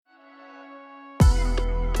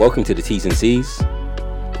Welcome to the T's and C's.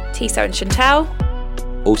 Tisa and Chantal.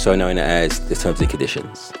 Also known as the Terms and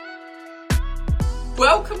Conditions.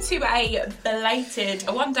 Welcome to a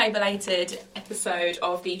one-day belated episode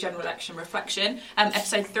of the General Election Reflection,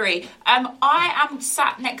 episode 3. I am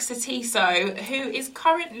sat next to Tiso, who is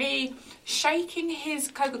currently shaking his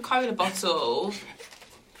Coca-Cola bottle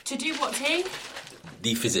to do what, T?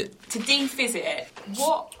 Defizz it. To defizz it.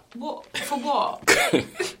 What? For what?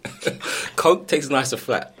 Coke tastes nicer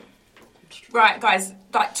flat. Right, guys,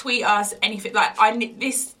 like, tweet us anything. Like,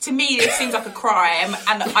 this seems like a crime,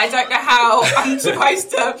 and I don't know how I'm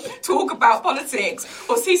supposed to talk about politics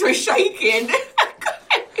or Caesar is shaking.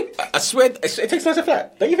 I swear it tastes nicer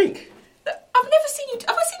flat, don't you think? Have I seen you do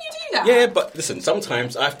that? Yeah, but listen,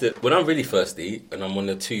 sometimes I have to, when I'm really thirsty and I'm on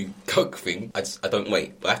the 2 Coke thing, I don't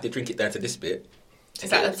wait, but I have to drink it down to this bit. Is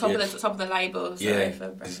that at the top of the label? Yeah,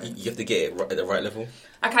 you have to get it at the right level.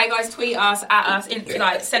 Okay, guys, tweet us, at us,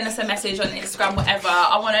 send us a message on Instagram, whatever.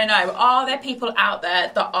 I want to know, are there people out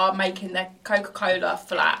there that are making their Coca-Cola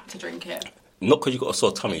flat to drink it? Not because you've got a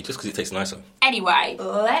sore tummy, just because it tastes nicer. Anyway,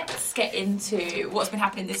 let's get into what's been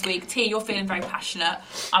happening this week. T, you're feeling very passionate.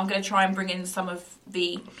 I'm going to try and bring in some of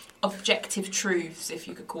the objective truths, if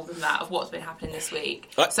you could call them that, of what's been happening this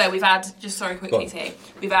week. So we've had, T,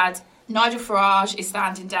 we've had Nigel Farage is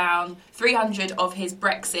standing down 300 of his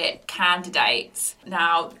Brexit candidates.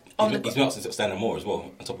 Now, he's not standing more as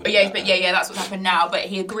well. On top of yeah, that's what's happened now. But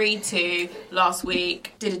he agreed to last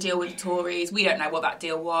week, did a deal with the Tories. We don't know what that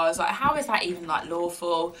deal was. Like, how is that even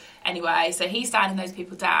lawful? Anyway, so he's standing those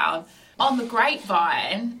people down. On the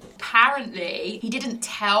grapevine, apparently, he didn't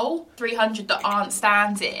tell 300 that aren't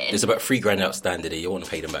standing. There's about $3,000 outstanding. You want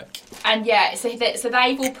to pay them back. And yeah, so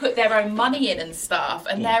they've all put their own money in and stuff,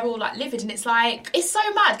 and they're all livid. And it's it's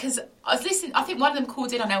so mad because I was listening. I think one of them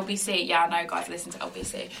called in on LBC. Yeah, I know, guys, listen to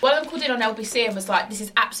LBC. One of them called in on LBC and was like, "This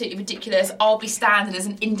is absolutely ridiculous. I'll be standing as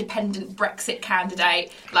an independent Brexit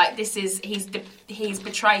candidate. He's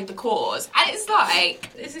betrayed the cause." And it's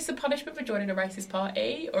is this a punishment for joining a racist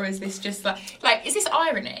party, or is this just is this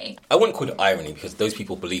irony? I wouldn't call it irony because those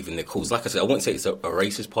people believe in their cause. Like I said, I wouldn't say it's a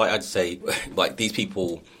racist party. I'd say these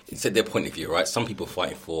people, it's their point of view, right? Some people are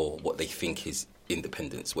fighting for what they think is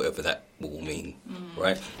independence, whatever that will mean,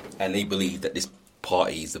 right? And they believe that this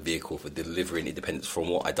party is the vehicle for delivering independence from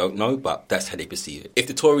what I don't know, but that's how they perceive it. If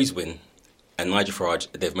the Tories win and Nigel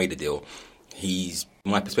Farage, they've made a deal, he's,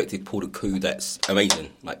 my perspective, pulled a coup that's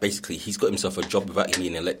amazing. Basically, he's got himself a job without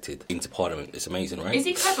being elected into Parliament. It's amazing, right? Is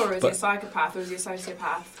he clever or is he a psychopath or is he a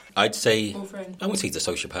sociopath? I'd say, I wouldn't say he's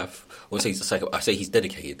a sociopath. I wouldn't say he's a psychopath. I'd say he's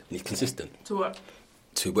dedicated and he's consistent. To what?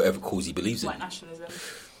 To whatever cause he believes in. White nationalism.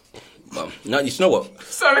 No, you know what?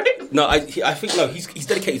 Sorry. No, I think he's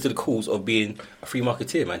dedicated to the cause of being a free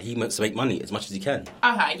marketeer, man. He wants to make money as much as he can.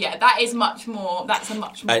 Okay, yeah, that is much more. That's a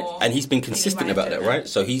much more. And he's been consistent about that, right?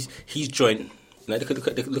 So he's joined. Look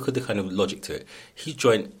at the kind of logic to it. He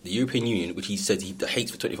joined the European Union, which he says he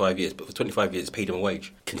hates for 25 years, but for 25 years paid him a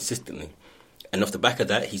wage consistently. And off the back of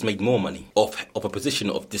that, he's made more money off of a position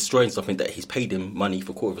of destroying something that he's paid him money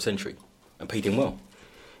for a quarter of a century and paid him well.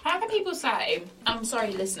 How can people say? I'm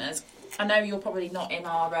sorry, listeners. I know you're probably not in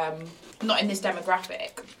our not in this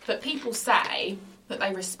demographic, but people say that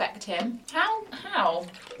they respect him. How?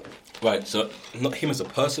 Right. So not him as a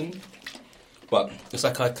person, but it's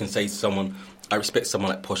like I can say to someone, I respect someone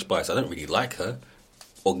like Posh Spice. I don't really like her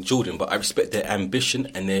or Jordan, but I respect their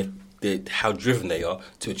ambition and their how driven they are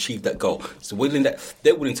to achieve that goal. So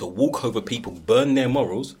they're willing to walk over people, burn their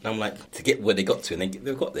morals, and I'm like, to get where they got to, and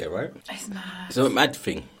they've got there, right? It's mad. It's a mad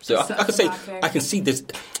thing. So I can say, I can see this.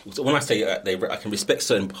 So when I say I can respect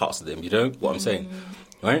certain parts of them, you know what I'm saying,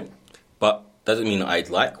 right? But doesn't mean I'd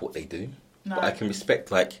like what they do. No. But I can respect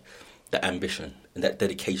that ambition and that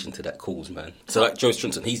dedication to that cause, man. So Joe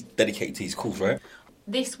Strinson, he's dedicated to his cause, right?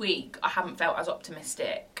 This week, I haven't felt as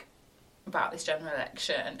optimistic about this general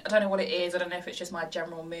election. I don't know what it is. I don't know if it's just my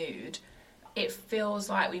general mood. It feels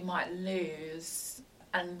like we might lose,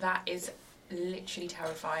 and that is literally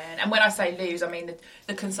terrifying. And when I say lose, I mean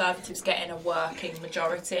the Conservatives getting a working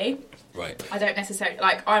majority. Right. I don't necessarily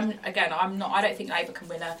I don't think Labour can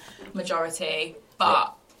win a majority, but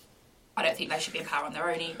right. I don't think they should be in power on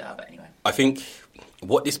their own either. But anyway, I think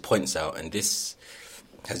what this points out, and this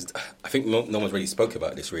has, I think no one's really spoke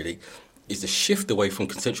about this really, is the shift away from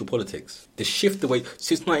consensual politics. The shift away,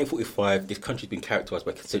 since 1945, this country's been characterised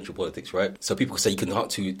by consensual politics, right? So people say you can't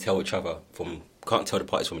tell the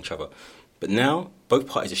parties from each other. But now, both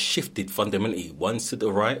parties have shifted fundamentally. One's to the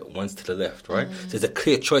right, one's to the left, right? Mm-hmm. So there's a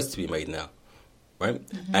clear choice to be made now, right?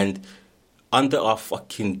 Mm-hmm. And under our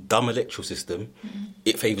fucking dumb electoral system,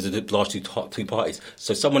 it favours the large two parties.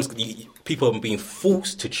 So people are being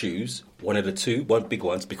forced to choose one of the two, one big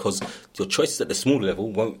ones, because your choices at the smaller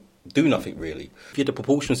level won't do nothing really. If you had a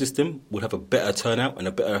proportional system, we'll have a better turnout and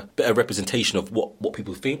a better representation of what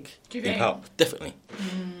people think. Do you think? Definitely.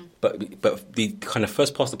 But the kind of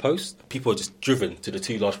first past the post, people are just driven to the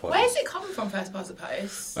two large parties. Where's it coming from, first past the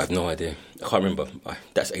post? I have no idea. I can't remember.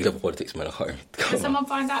 That's A-level politics, man. I can't. Can someone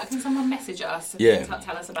find out? Can someone message us? Yeah.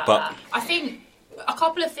 Tell us about that. I think a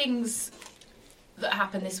couple of things that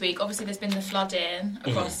happened this week. Obviously, there's been the flooding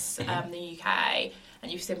across the UK,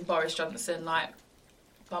 and you've seen Boris Johnson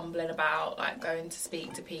bumbling about, going to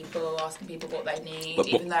speak to people, asking people what they need,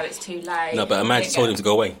 even though it's too late. No, but a man told him to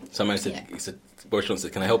go away. So a man said, he said, Boris Johnson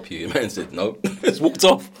said, can I help you? The man said, no. Just walked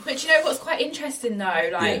off. But do you know what's quite interesting,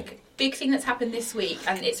 though? Big thing that's happened this week,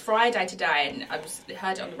 and it's Friday today, and I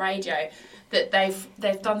heard it on the radio, that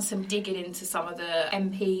they've done some digging into some of the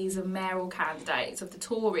MPs and mayoral candidates of the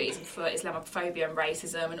Tories for Islamophobia and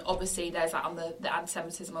racism, and obviously there's that on the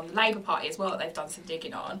anti-Semitism on the Labour Party as well that they've done some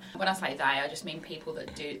digging on. When I say they, I just mean people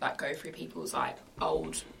that do go through people's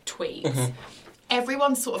old tweets.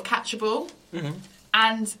 Everyone's sort of catchable.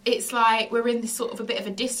 And it's we're in this sort of a bit of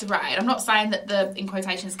a disarray. And I'm not saying that the, in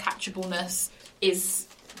quotations, catchableness is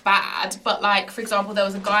bad, but for example, there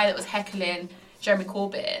was a guy that was heckling Jeremy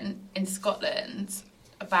Corbyn in Scotland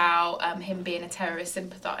about him being a terrorist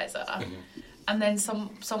sympathiser. And then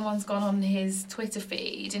someone's gone on his Twitter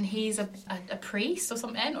feed, and he's a priest or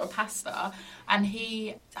something, or a pastor, and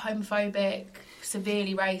he homophobic,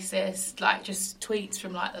 severely racist, just tweets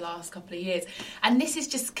from the last couple of years. And this is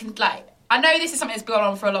just I know this is something that's gone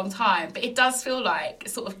on for a long time, but it does feel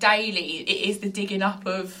sort of daily it is the digging up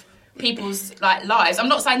of people's lives. I'm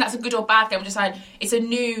not saying that's a good or bad thing. I'm just saying it's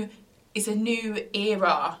a new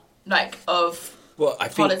era of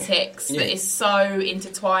politics that is so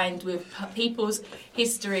intertwined with people's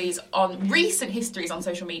recent histories on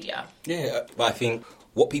social media. Yeah, but I think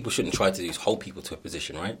what people shouldn't try to do is hold people to a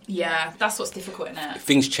position, right? Yeah, that's what's difficult, isn't it?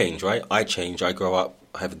 Things change, right? I change, I grow up,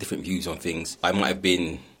 I have different views on things. I might have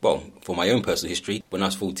been, for my own personal history, when I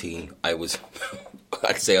was 14, I was,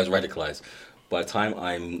 I could say I was radicalised. By the time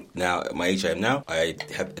I'm now, at my age I am now, I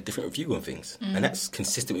have a different view on things. And that's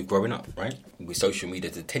consistent with growing up, right? With social media,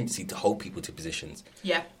 there's a tendency to hold people to positions.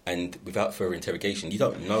 Yeah. And without further interrogation, you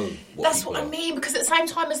don't know what That's what I mean, because at the same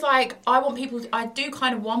time, it's I do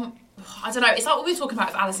kind of want... I don't know, it's what we were talking about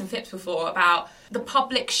with Alison Phipps before, about the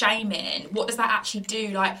public shaming. What does that actually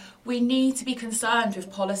do? We need to be concerned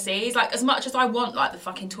with policies. As much as I want, the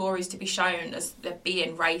fucking Tories to be shown as they're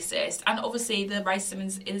being racist, and obviously the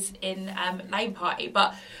racism is in Labour Party,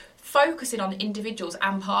 but focusing on individuals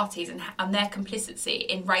and parties and their complicity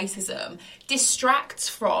in racism distracts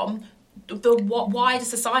from the wider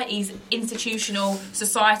society's institutional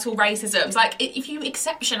societal racisms. If you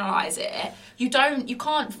exceptionalise it, you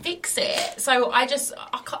can't fix it. So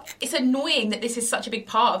it's annoying that this is such a big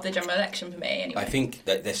part of the general election for me. Anyway. I think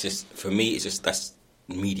that that's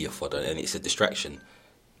media fodder, and it's a distraction.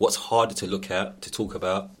 What's harder to look at, to talk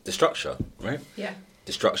about, the structure, right? Yeah.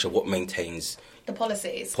 The structure, what maintains... The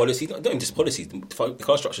policies, not even just policies, the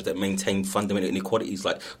class structures that maintain fundamental inequalities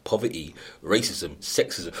like poverty, racism,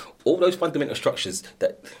 sexism, all those fundamental structures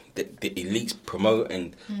that the elites promote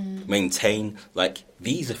and maintain,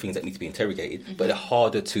 these are things that need to be interrogated, but they're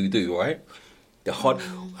harder to do, right?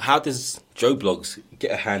 How does Joe Bloggs get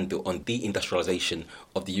a handle on deindustrialisation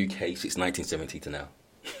of the UK since 1970 to now?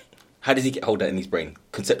 How does he get hold of that in his brain,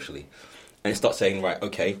 conceptually? And start saying, right,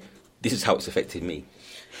 okay, this is how it's affected me.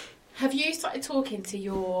 Have you started talking to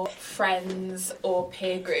your friends or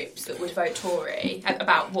peer groups that would vote Tory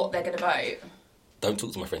about what they're going to vote? Don't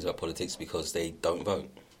talk to my friends about politics because they don't vote.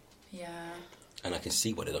 Yeah. And I can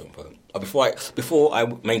see why they don't vote. Before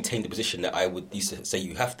I maintained the position that I used to say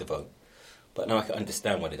you have to vote, but now I can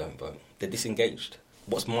understand why they don't vote. They're disengaged.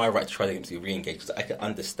 What's my right to try to get them to re-engage? Because I can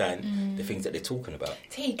understand the things that they're talking about.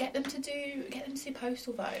 Get them to do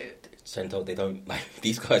postal vote. Chantal, they don't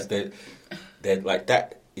these guys. They're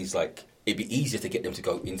that. Is it'd be easier to get them to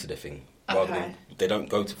go into the thing rather than they don't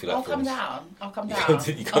go to fill out forms. I'll come down. I'll come down. You come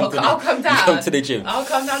to the gym. I'll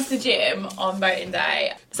come down to the gym on voting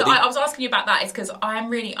day. So I was asking you about that is because I'm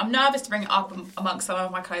nervous to bring it up amongst some of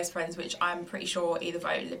my close friends, which I'm pretty sure either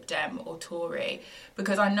vote Lib Dem or Tory,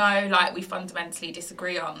 because I know we fundamentally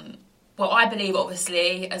disagree on. Well, I believe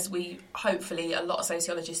obviously, as we hopefully a lot of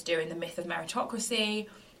sociologists do, in the myth of meritocracy.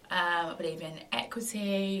 I believe in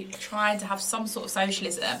equity, trying to have some sort of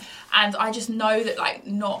socialism. And I just know that,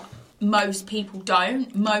 not most people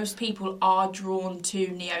don't. Most people are drawn to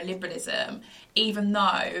neoliberalism, even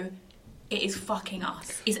though it is fucking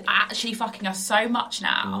us. It's actually fucking us so much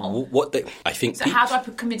now. I think. So how do I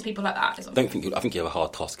convince people like that? I think you have a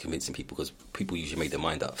hard task convincing people because people usually make their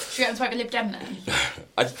mind up. Should we get them to vote for Lib Dem then?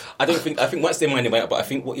 I think once they mind their mind up, but I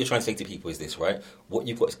think what you're trying to say to people is this, right? What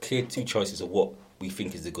you've got is clear two choices of what we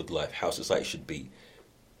think is a good life, how society should be,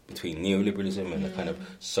 between neoliberalism and a kind of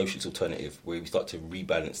socialist alternative where we start to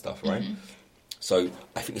rebalance stuff, right? So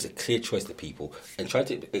I think it's a clear choice to people, and try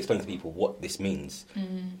to explain to people what this means.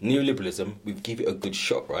 Neoliberalism, we give it a good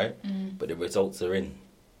shot, right? But the results are in.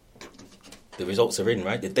 The results are in,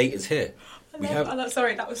 right? The data's here.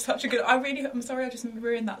 Sorry, that was such a good... I'm sorry I just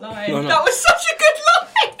ruined that line. No. That was such a good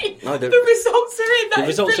line! No, the results are in. The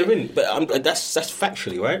results are in, but that's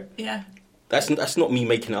factually, right? Yeah. That's not me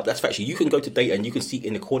making it up. That's factually. You can go to data and you can see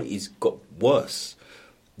inequalities got worse.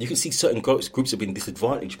 You can see certain groups have been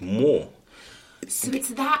disadvantaged more. So it's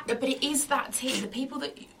that, but it is that too. The people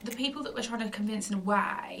that we're trying to convince in a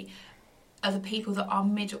way are the people that are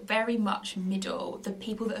middle, very much middle. The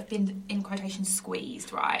people that have been, in quotation,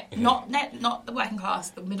 squeezed, right? Not the working class,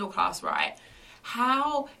 the middle class, right?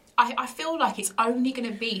 How I feel like it's only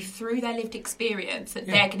going to be through their lived experience that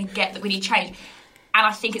they're going to get that we need change. And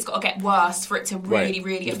I think it's got to get worse for it to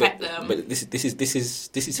really affect them. But this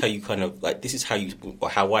is how you kind of like, this is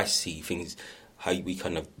how I see things. How we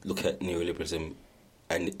kind of look at neoliberalism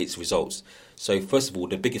and its results. So first of all,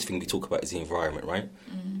 the biggest thing we talk about is the environment, right?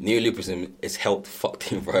 Neoliberalism has helped fuck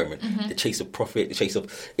the environment. The chase of profit, the chase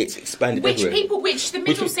of... It's expanded everywhere. Which the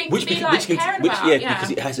middle seem to be caring about.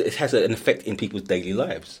 Because it has an effect in people's daily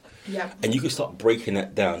lives. Yeah. And you can start breaking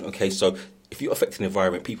that down. Okay, so if you're affecting the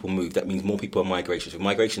environment, people move. That means more people are migrating. So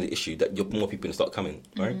migration is an issue, that more people can start coming,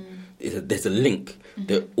 right? There's a link.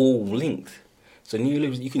 They're all linked. So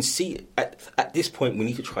neoliberalism, you can see at this point we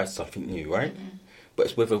need to try something new, right? But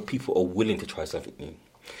it's whether people are willing to try something new.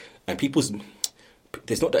 And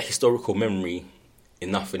there's not that historical memory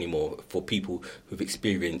enough anymore for people who've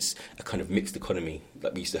experienced a kind of mixed economy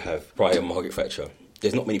like we used to have prior Margaret Thatcher.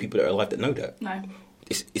 There's not many people that are alive that know that. No.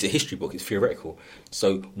 It's a history book, it's theoretical.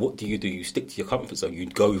 So what do? You stick to your comfort zone, you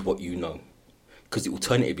go with what you know. Because the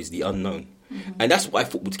alternative is the unknown. And that's what I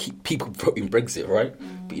thought would keep people voting Brexit, right?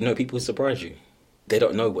 But people will surprise you. They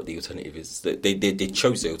don't know what the alternative is. They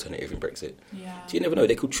chose the alternative in Brexit. Yeah. So you never know.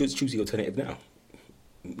 They could choose the alternative now.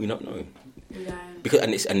 We don't know. Yeah. Because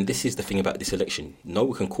this is the thing about this election. No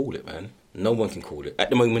one can call it, man. No one can call it. At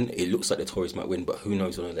the moment, it looks like the Tories might win, but who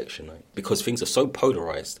knows on election night? Because things are so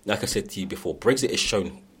polarised. Like I said to you before, Brexit has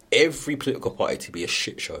shown every political party to be a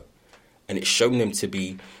shit show. And it's shown them to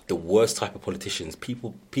be the worst type of politicians,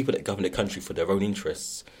 people that govern the country for their own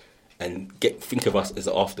interests and think of us as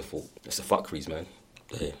an afterthought. It's the fuckeries, man.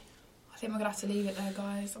 Yeah. I think we're going to have to leave it there,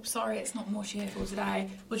 guys. I'm sorry it's not more cheerful today.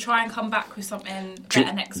 We'll try and come back with something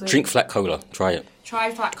better next week. Drink flat cola. Try it.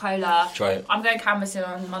 Try flat cola. Try it. I'm going canvassing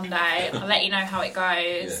on Monday. I'll let you know how it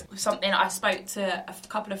goes. Yeah. Something I spoke to a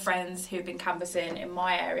couple of friends who've been canvassing in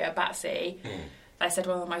my area, Battersea. They said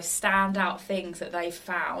one of the most standout things that they've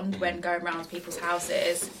found when going around people's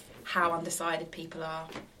houses, how undecided people are.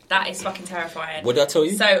 That is fucking terrifying. What did I tell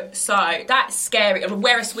you? So that's scary. I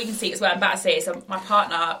wear a swing seat as well in Battersea. So my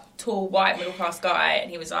partner, tall, white, middle class guy,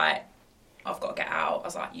 and he was like, I've got to get out. I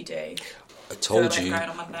was like, you do. I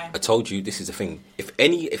told you this is the thing. If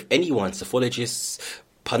anyone, psephologists,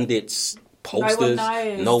 pundits,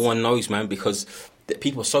 pollsters, no one knows, man, because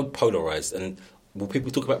people are so polarised. And will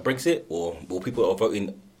people talk about Brexit, or will people are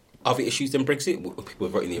voting other issues than Brexit? Will people are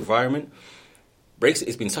voting the environment? Brexit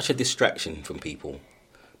has been such a distraction from people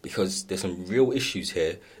because there's some real issues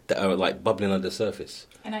here that are like bubbling under the surface.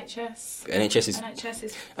 NHS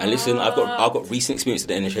is. And listen, I've got recent experience with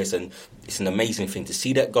the NHS, and it's an amazing thing to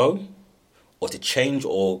see that go, or to change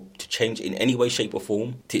in any way, shape, or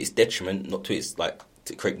form to its detriment, not to its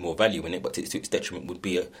to create more value in it, but to its detriment would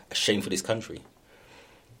be a shame for this country.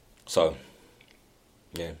 So,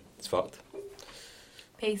 yeah, it's fucked.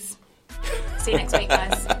 Peace. See you next week,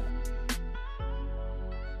 guys.